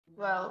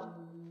Well,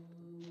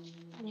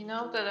 you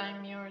know that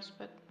I'm yours,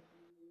 but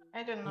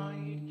I don't know.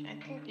 I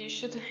think you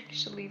should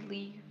actually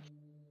leave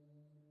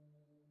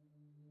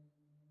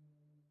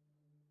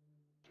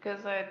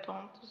because I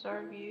don't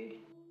deserve you.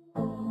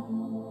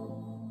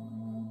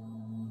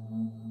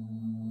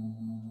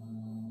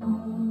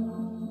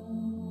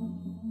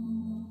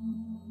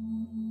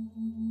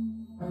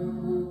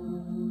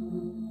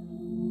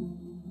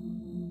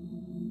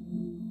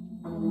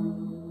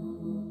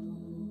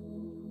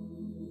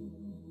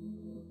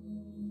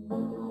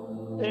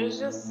 There's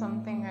just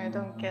something I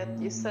don't get.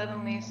 You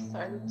suddenly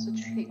started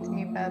to treat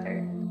me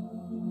better.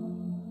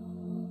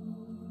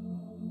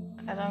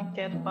 I don't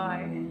get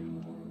why.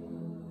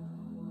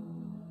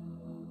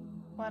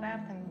 What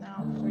happened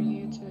now for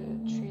you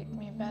to treat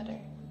me better?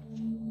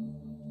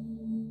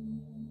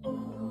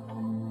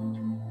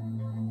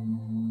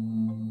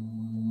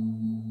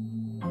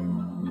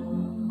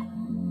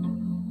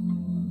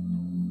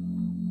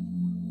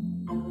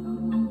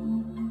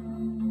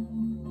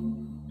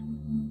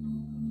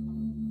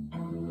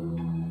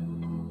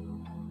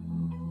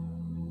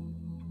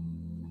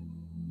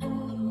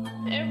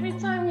 Every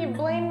time you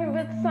blame me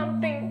with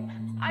something,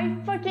 I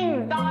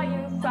fucking die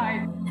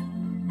inside.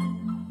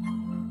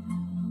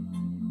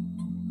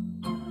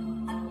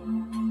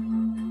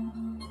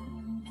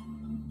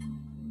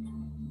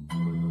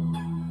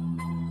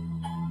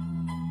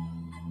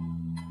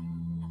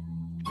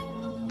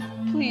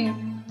 Please,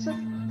 just...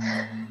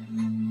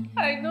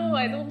 I know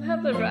I don't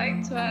have the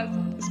right to ask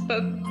this,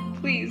 but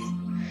please,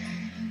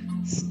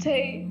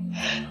 stay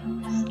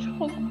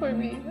strong for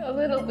me a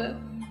little bit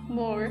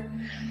more.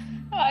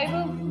 I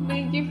will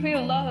make you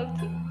feel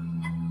loved.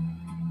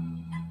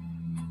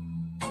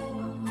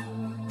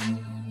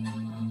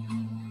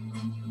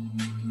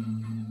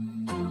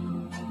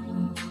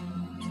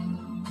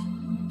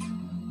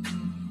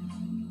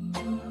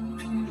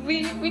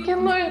 We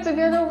can learn to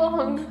get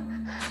along.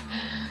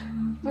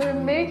 We're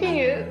making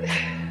it.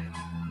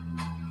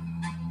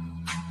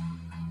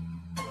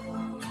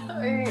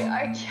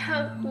 I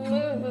can't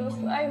lose this.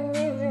 I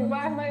need you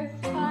by my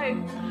side.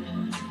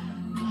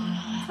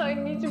 I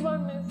need you by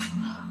my side.